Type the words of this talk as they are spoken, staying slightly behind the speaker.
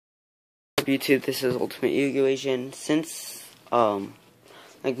YouTube, this is Ultimate Yu-Gi-Oh! Asian. Since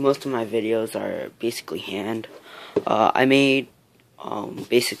like most of my videos are basically hand, I made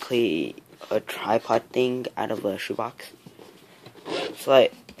basically a tripod thing out of a shoebox. So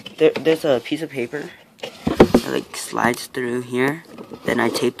like there's a piece of paper that like slides through here, then I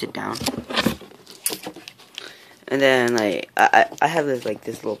taped it down. And then like I have this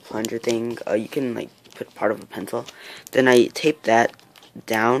little plunger thing. You can like put part of a pencil. Then I tape that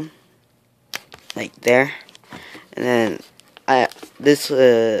down like there, and then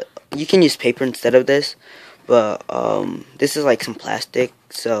you can use paper instead of this, but this is like some plastic,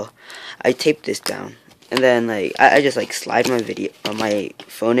 so I taped this down, and then like I just like slide my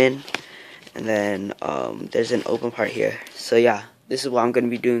phone in, and then there's an open part here. So yeah, this is what I'm gonna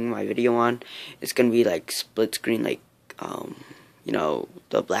be doing my video on. It's gonna be like split screen, like you know,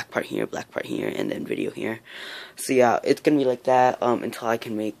 the black part here, and then video here. So yeah, it's gonna be like that until I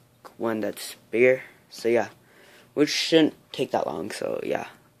can make one that's bigger. So yeah, which shouldn't take that long. So yeah,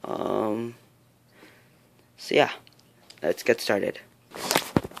 let's get started.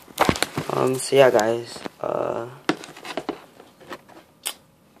 So yeah, guys,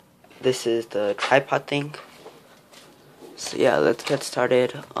 this is the tripod thing. So yeah, let's get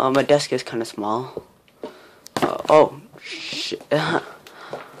started. My desk is kind of small. Oh shit.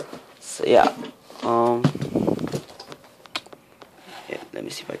 So yeah, let me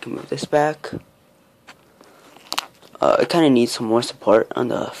see if I can move this back. It kind of needs some more support on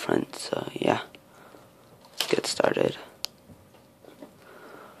the front, so yeah, let's get started.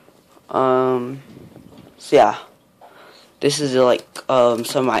 So yeah, this is like some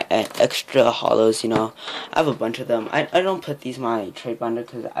of my extra hollows. You know, I have a bunch of them. I don't put these in my trade binder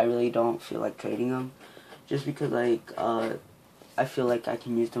because I really don't feel like trading them, just because like I feel like I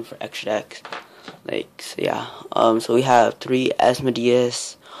can use them for extra decks. Like, so yeah, so we have 3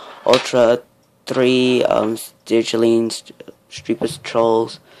 Asmodeus Ultra, 3 Stirgelines, Streepus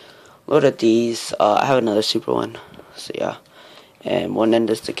Trolls, load of these. I have another super one, so yeah, and 1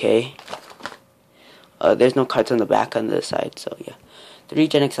 Endless Decay. There's no cards on the back on the side, so yeah. 3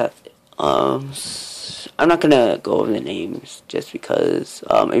 Gen X. I'm not gonna go over the names just because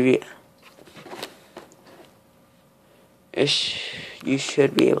you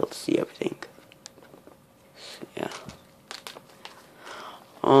should be able to see everything. So, yeah.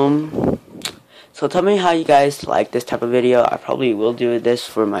 So tell me how you guys like this type of video. I probably will do this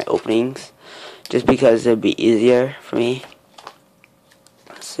for my openings, just because it'd be easier for me.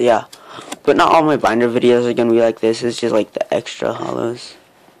 So yeah, but not all my binder videos are gonna be like this. It's just like the extra hollows.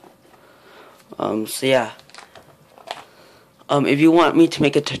 So yeah. If you want me to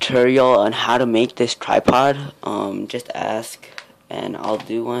make a tutorial on how to make this tripod, just ask and I'll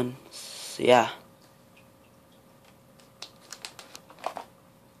do one. So yeah.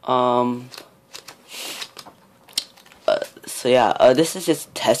 This is just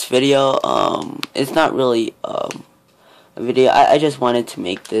a test video. It's not really a video. I just wanted to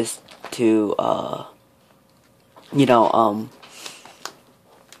make this to you know,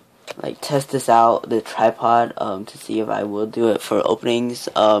 like test this out, the tripod, to see if I will do it for openings,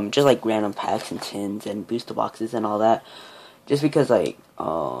 just like random packs and tins and booster boxes and all that, just because like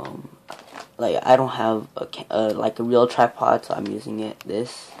I don't have like a real tripod, so I'm using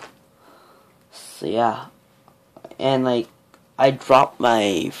this. So yeah, and like I drop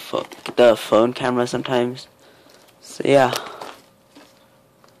my the phone camera sometimes. So yeah,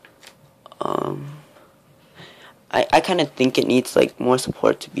 I kind of think it needs like more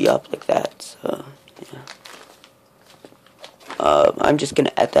support to be up like that. So yeah, I'm just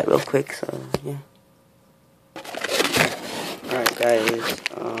gonna add that real quick. So yeah. Alright, guys.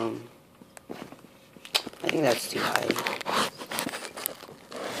 I think that's too high.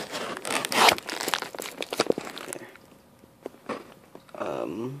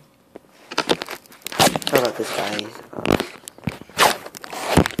 Sorry about this, guys.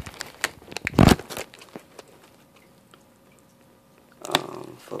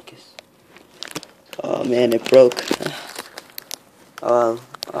 Focus. Oh man, it broke. Oh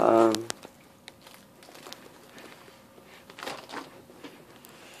well,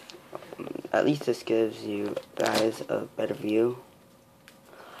 at least this gives you guys a better view.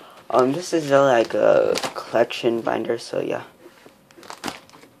 This is like a collection binder, so yeah.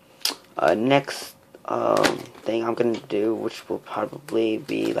 Next thing I'm gonna do, which will probably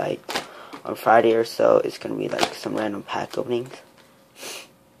be like on Friday or so, is gonna be like some random pack openings.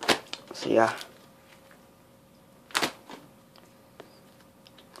 So yeah.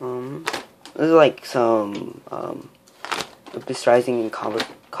 This is like some Abyss Rising and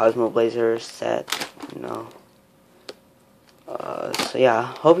Cosmo Blazer set, you know. So yeah,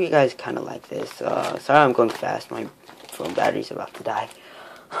 hope you guys kind of like this. Sorry I'm going fast. My phone battery's about to die.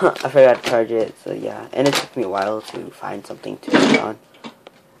 I forgot to charge it. So yeah, and it took me a while to find something to put on.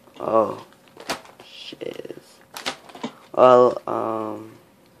 Oh, shiz. Well,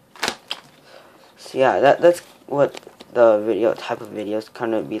 so yeah, that's what the video type of videos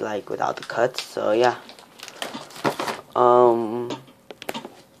kind of be like without the cuts. So yeah,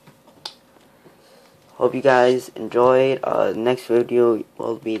 hope you guys enjoyed. Next video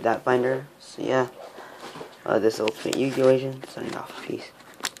will be that binder. So yeah, this is Ultimate Yu-Gi-Oh! Asian signing off. Peace.